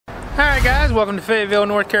Alright guys, welcome to Fayetteville,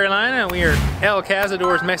 North Carolina. We are at El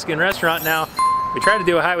Cazador's Mexican restaurant. Now, we tried to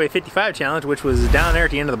do a Highway 55 challenge, which was down there at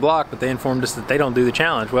the end of the block, but they informed us that they don't do the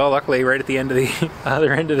challenge. Well, luckily, right at the end of the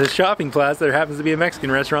other end of the shopping plaza, there happens to be a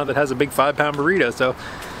Mexican restaurant that has a big 5-pound burrito. So,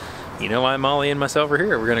 you know why Molly and myself are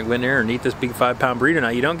here. We're going to go in there and eat this big 5-pound burrito. Now,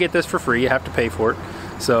 you don't get this for free. You have to pay for it.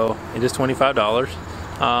 So, it is $25.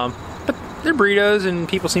 But they're burritos, and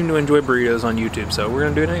people seem to enjoy burritos on YouTube. So, we're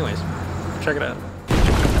going to do it anyways. Check it out.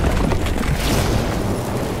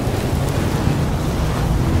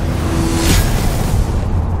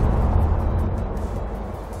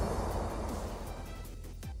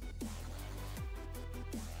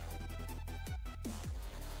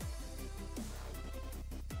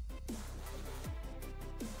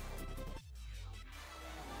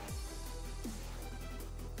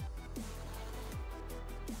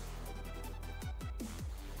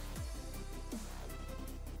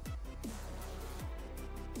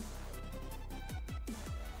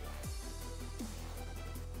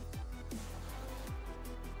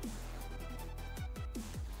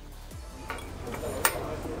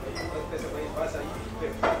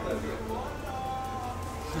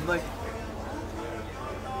 Like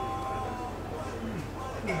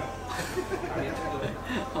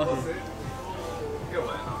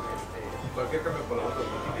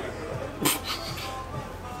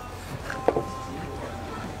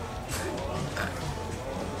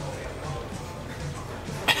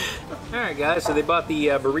Alright guys, so they bought the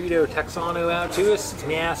burrito Texano out to us. It's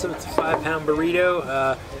massive, it's a 5-pound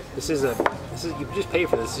burrito. You just pay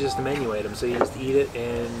for this, it's just a menu item. So you just eat it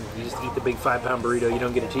and you just eat the big 5-pound burrito. You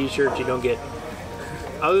don't get a t-shirt, you don't get,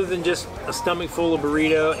 other than just a stomach full of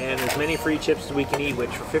burrito and as many free chips as we can eat,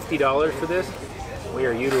 which for $50 for this, we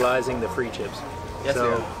are utilizing the free chips. Yes,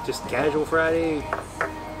 so sir. Just casual Friday,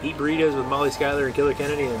 eat burritos with Molly, Schuyler, and Killer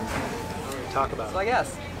Kennedy and talk about so I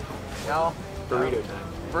guess. No. burrito time.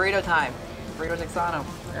 Burrito time. Burrito Texano.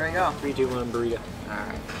 There we go. 3, 2, 1, burrito.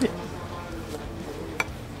 Alright.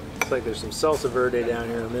 Looks like there's some salsa verde down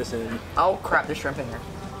here on this end. Oh crap, there's shrimp in here.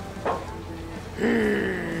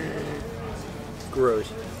 Gross.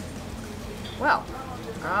 Well,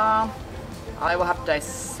 I will have to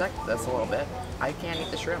dissect this a little bit. I can't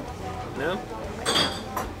eat the shrimp. No? I can't.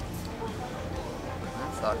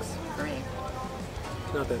 That sucks for me.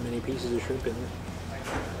 There's not that many pieces of shrimp in there.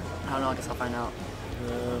 I don't know, I guess I'll find out.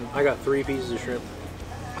 I got 3 pieces of shrimp.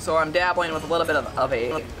 So I'm dabbling with a little bit of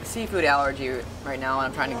a seafood allergy right now, and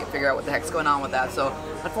I'm trying to figure out what the heck's going on with that. So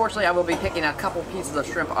unfortunately, I will be picking a couple pieces of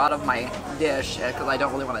shrimp out of my dish because I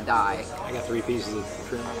don't really want to die. I got 3 pieces of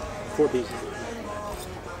shrimp. 4 pieces.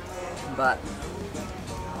 But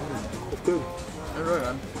It's good. it's really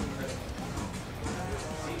good.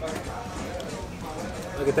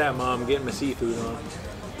 Look at that, Mom, getting my seafood on.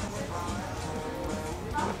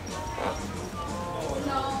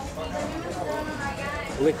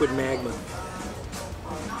 Liquid magma.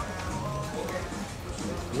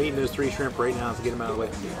 I'm eating those 3 shrimp right now to get them out of the way.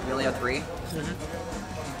 You only have 3?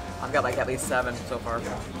 Mm-hmm. I've got like at least 7 so far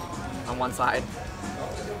on one side.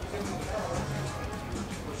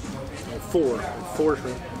 4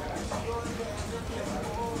 shrimp.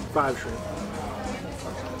 5 shrimp.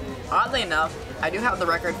 Oddly enough, I do have the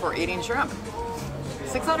record for eating shrimp.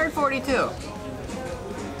 642.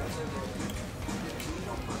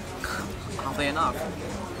 Oddly enough.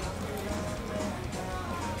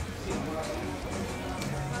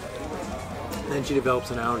 And then she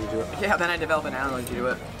develops an allergy to it. Yeah, then I develop an allergy to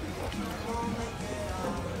it.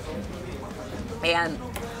 And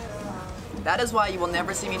that is why you will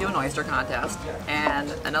never see me do an oyster contest. And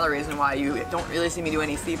another reason why you don't really see me do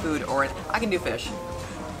any seafood or I can do fish.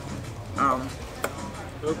 Oh,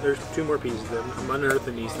 there's 2 more pieces there. I'm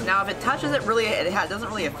unearthing these things. Now, if it touches it, doesn't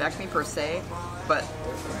really affect me per se. But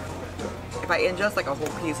if I ingest like a whole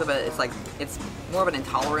piece of it, it's more of an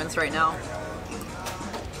intolerance right now.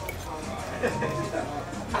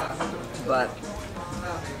 But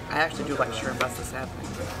I actually do like shrimp. That's the sad thing.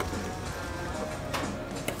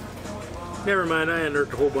 Never mind, I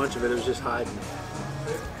unearthed a whole bunch of it. It was just hiding.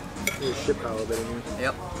 There's a ship hollow bit in here.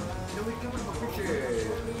 Yep.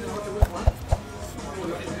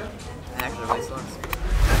 Actually, it really sucks.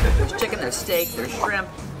 There's chicken, there's steak, there's shrimp.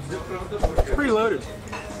 It's pretty loaded.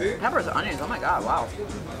 Peppers, onions, oh my god, wow.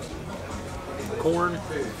 Corn.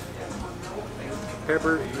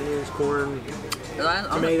 Pepper, onions, corn.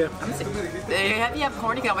 Tomato. If you have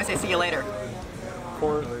corn, you can always say see you later.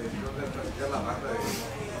 Corn.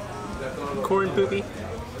 Corn poopy.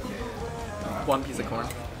 1 piece of corn.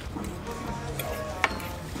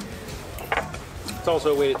 It's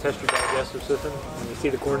also a way to test your digestive system. When you see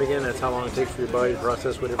the corn again, that's how long it takes for your body to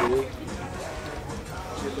process whatever you eat.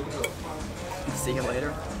 See you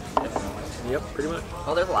later. Yep, pretty much.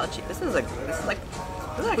 Oh, there's a lot of cheese. This is actually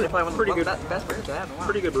probably one of the best burritos I have in a while.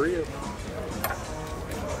 Pretty good burrito.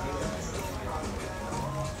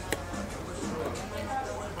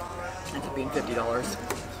 Ends up being $50.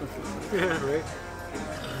 Yeah, right.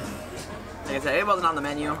 Like I said, it wasn't on the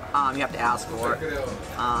menu. You have to ask for it.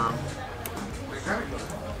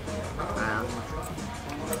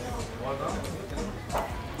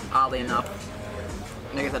 Oddly enough,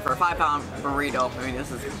 like I said, for a 5-pound burrito, I mean,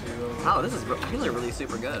 this is actually really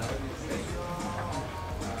super good.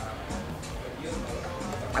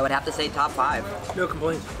 I would have to say top 5. No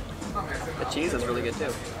complaints. The cheese is really good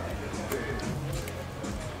too.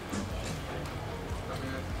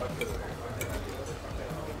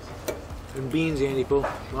 And beans, Andy, full.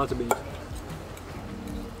 Lots of beans.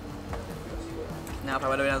 Now, if I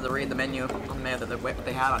would have been able to read the menu on the what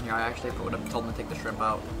they had on here, I actually would have told them to take the shrimp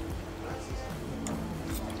out.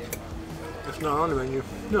 It's not on the menu.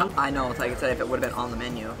 No. I know. It's like I said, if it would have been on the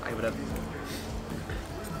menu, I would have.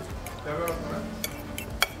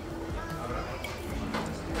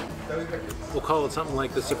 We'll call it something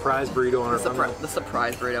like the surprise burrito on our thumbnail. The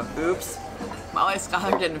surprise burrito. Oops. My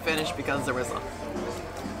Schuyler didn't finish because there was a.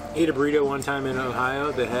 Ate a burrito one time in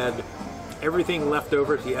Ohio that had everything left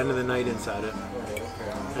over at the end of the night inside it.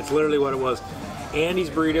 That's literally what it was. Andy's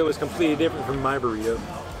burrito was completely different from my burrito.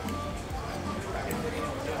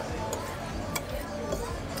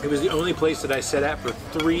 It was the only place that I sat at for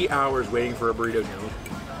 3 hours waiting for a burrito challenge.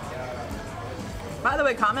 By the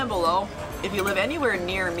way, comment below if you live anywhere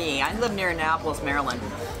near me. I live near Annapolis, Maryland.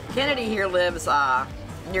 Kennedy here lives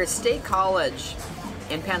near State College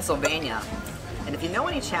in Pennsylvania. And if you know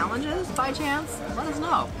any challenges by chance, let us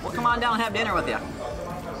know. We'll come on down and have dinner with you.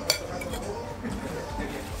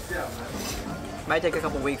 Might take a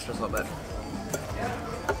couple weeks or so, but.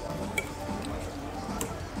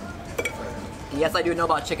 Yes, I do know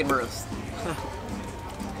about chicken roofs.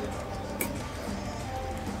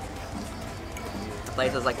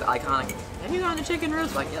 Places like the iconic. Have you gone to chicken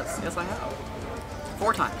roofs? Like, yes, I have.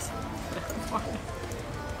 4 times.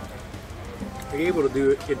 Are you able to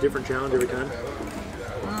do a different challenge every time?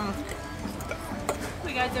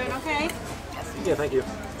 You guys doing okay? Yes. Yeah, thank you.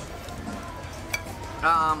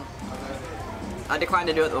 I declined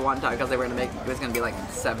to do it the one time because they were gonna it was gonna be like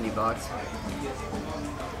 $70.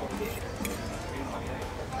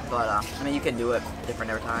 But I mean, you can do it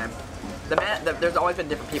different every time. There's always been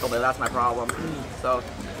different people there. That's my problem. So,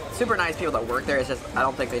 super nice people that work there. It's just I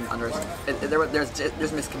don't think they understand.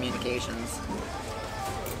 There's miscommunications.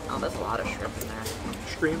 Oh, there's a lot of shrimp in there.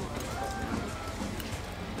 Scream.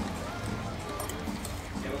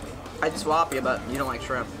 I'd swap you, but you don't like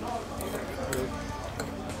shrimp.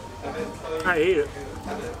 I hate it.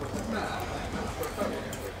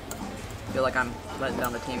 Feel like I'm letting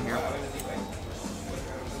down the team here.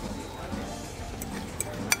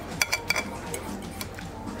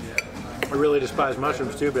 I really despise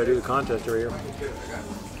mushrooms too, but I do the contest every year.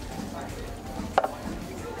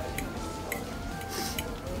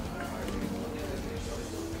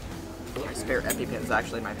 My spare EpiPen is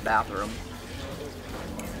actually my bathroom.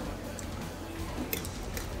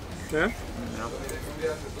 Yeah? You know?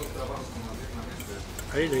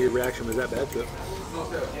 I didn't know your reaction was that bad to it.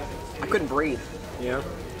 I couldn't breathe. Yeah?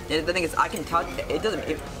 And the thing is, I can touch it. Doesn't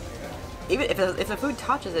even if the food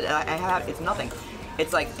touches it, it's nothing.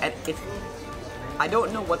 It's like I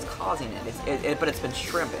don't know what's causing it. But it's been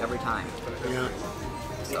shrimp every time. Yeah.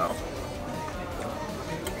 So.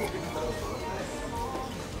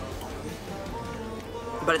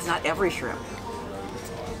 But it's not every shrimp.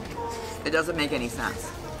 It doesn't make any sense.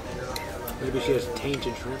 Maybe she has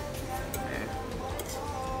tainted shrimp.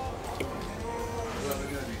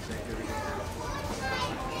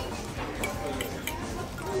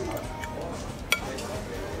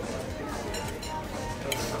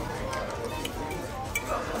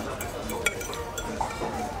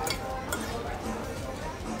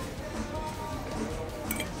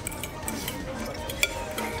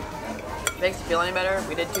 Makes you feel any better?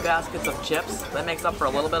 We did 2 baskets of chips. That makes up for a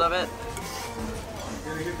little bit of it.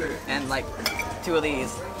 And like 2 of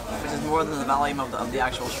these, which is more than the volume of the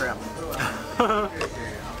actual shrimp. I'm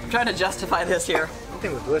trying to justify this here. I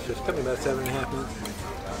think it was delicious. It took me about 7.5 minutes.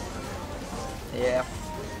 Yeah.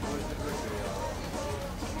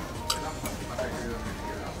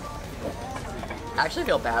 I actually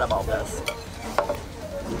feel bad about this.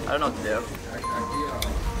 I don't know what to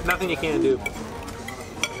do. Nothing you can't do.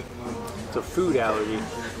 It's a food allergy.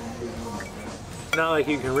 It's not like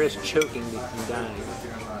you can risk choking and dying.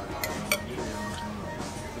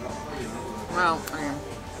 Well,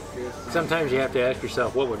 Sometimes you have to ask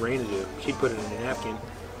yourself, what would Raina do? She'd put it in a napkin.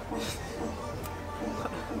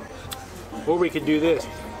 Or we could do this.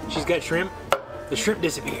 She's got shrimp. The shrimp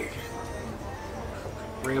disappeared.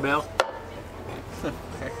 Ring a bell?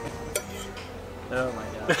 Oh my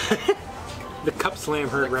god. The cup slam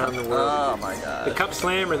heard around the world. Oh my god. The cup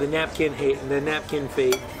slam or the napkin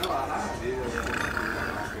fade.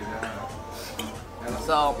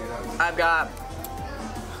 So, I've got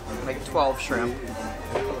like 12 shrimp.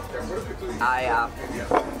 I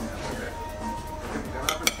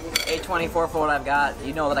 824 for what I've got.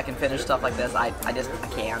 You know that I can finish stuff like this. I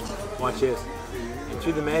can't. Watch this.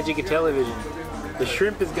 Through the magic of television, the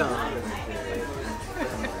shrimp is gone.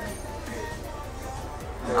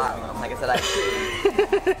 Like I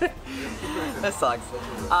said, this sucks.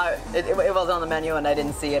 It was on the menu and I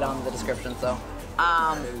didn't see it on the description, so.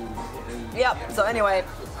 Yep, so anyway,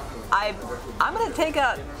 I'm gonna take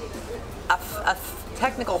a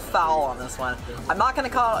technical foul on this one. I'm not gonna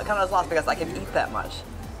count it as loss because I can eat that much.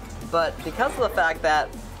 But because of the fact that,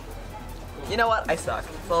 you know what, I suck.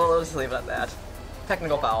 So let's just leave it at that.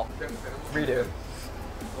 Technical foul. Redo.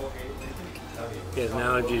 He has an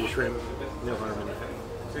allergy to shrimp. No harm in that.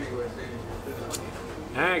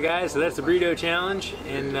 Alright guys, so that's the burrito challenge,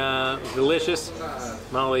 and delicious.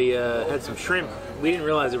 Molly had some shrimp. We didn't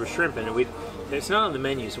realize there was shrimp in it. It's not on the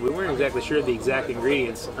menu, so we weren't exactly sure of the exact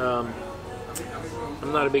ingredients. I'm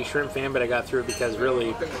not a big shrimp fan, but I got through it because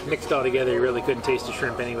really, mixed all together, you really couldn't taste the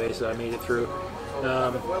shrimp anyway, so I made it through.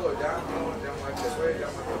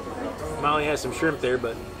 Molly has some shrimp there,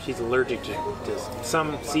 but she's allergic to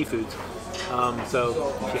some seafoods.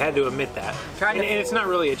 So she had to admit that. And it's not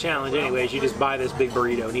really a challenge anyways, you just buy this big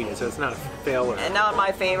burrito and eat it, so it's not a failure. And now in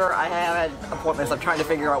my favor, I have had appointments. I'm trying to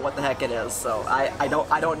figure out what the heck it is. So I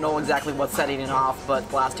don't know exactly what's setting it off, but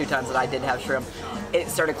the last 2 times that I did have shrimp, it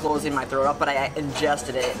started closing my throat up, but I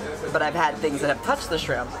ingested it. But I've had things that have touched the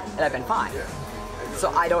shrimp, and I've been fine. So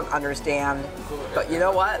I don't understand, but you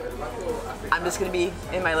know what? I'm just gonna be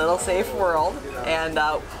in my little safe world, and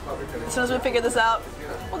as soon as we figure this out,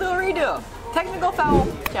 we'll do a redo. Technical foul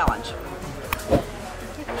challenge.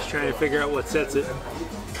 Just trying to figure out what sets it.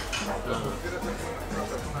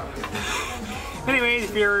 Anyways,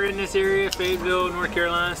 if you're in this area, Fayetteville, North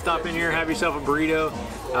Carolina, stop in here, have yourself a burrito.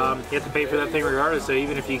 You have to pay for that thing regardless, so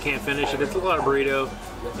even if you can't finish it, it's a lot of burrito.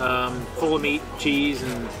 Full of meat, cheese,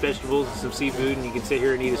 and vegetables, and some seafood, and you can sit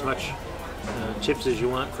here and eat as much chips as you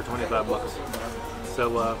want for 25 bucks.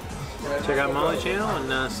 So check out Molly's channel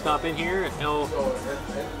and stop in here at El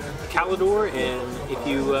Calador, and if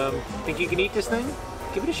you think you can eat this thing,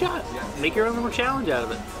 give it a shot. Make your own little challenge out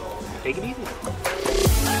of it. Take it easy.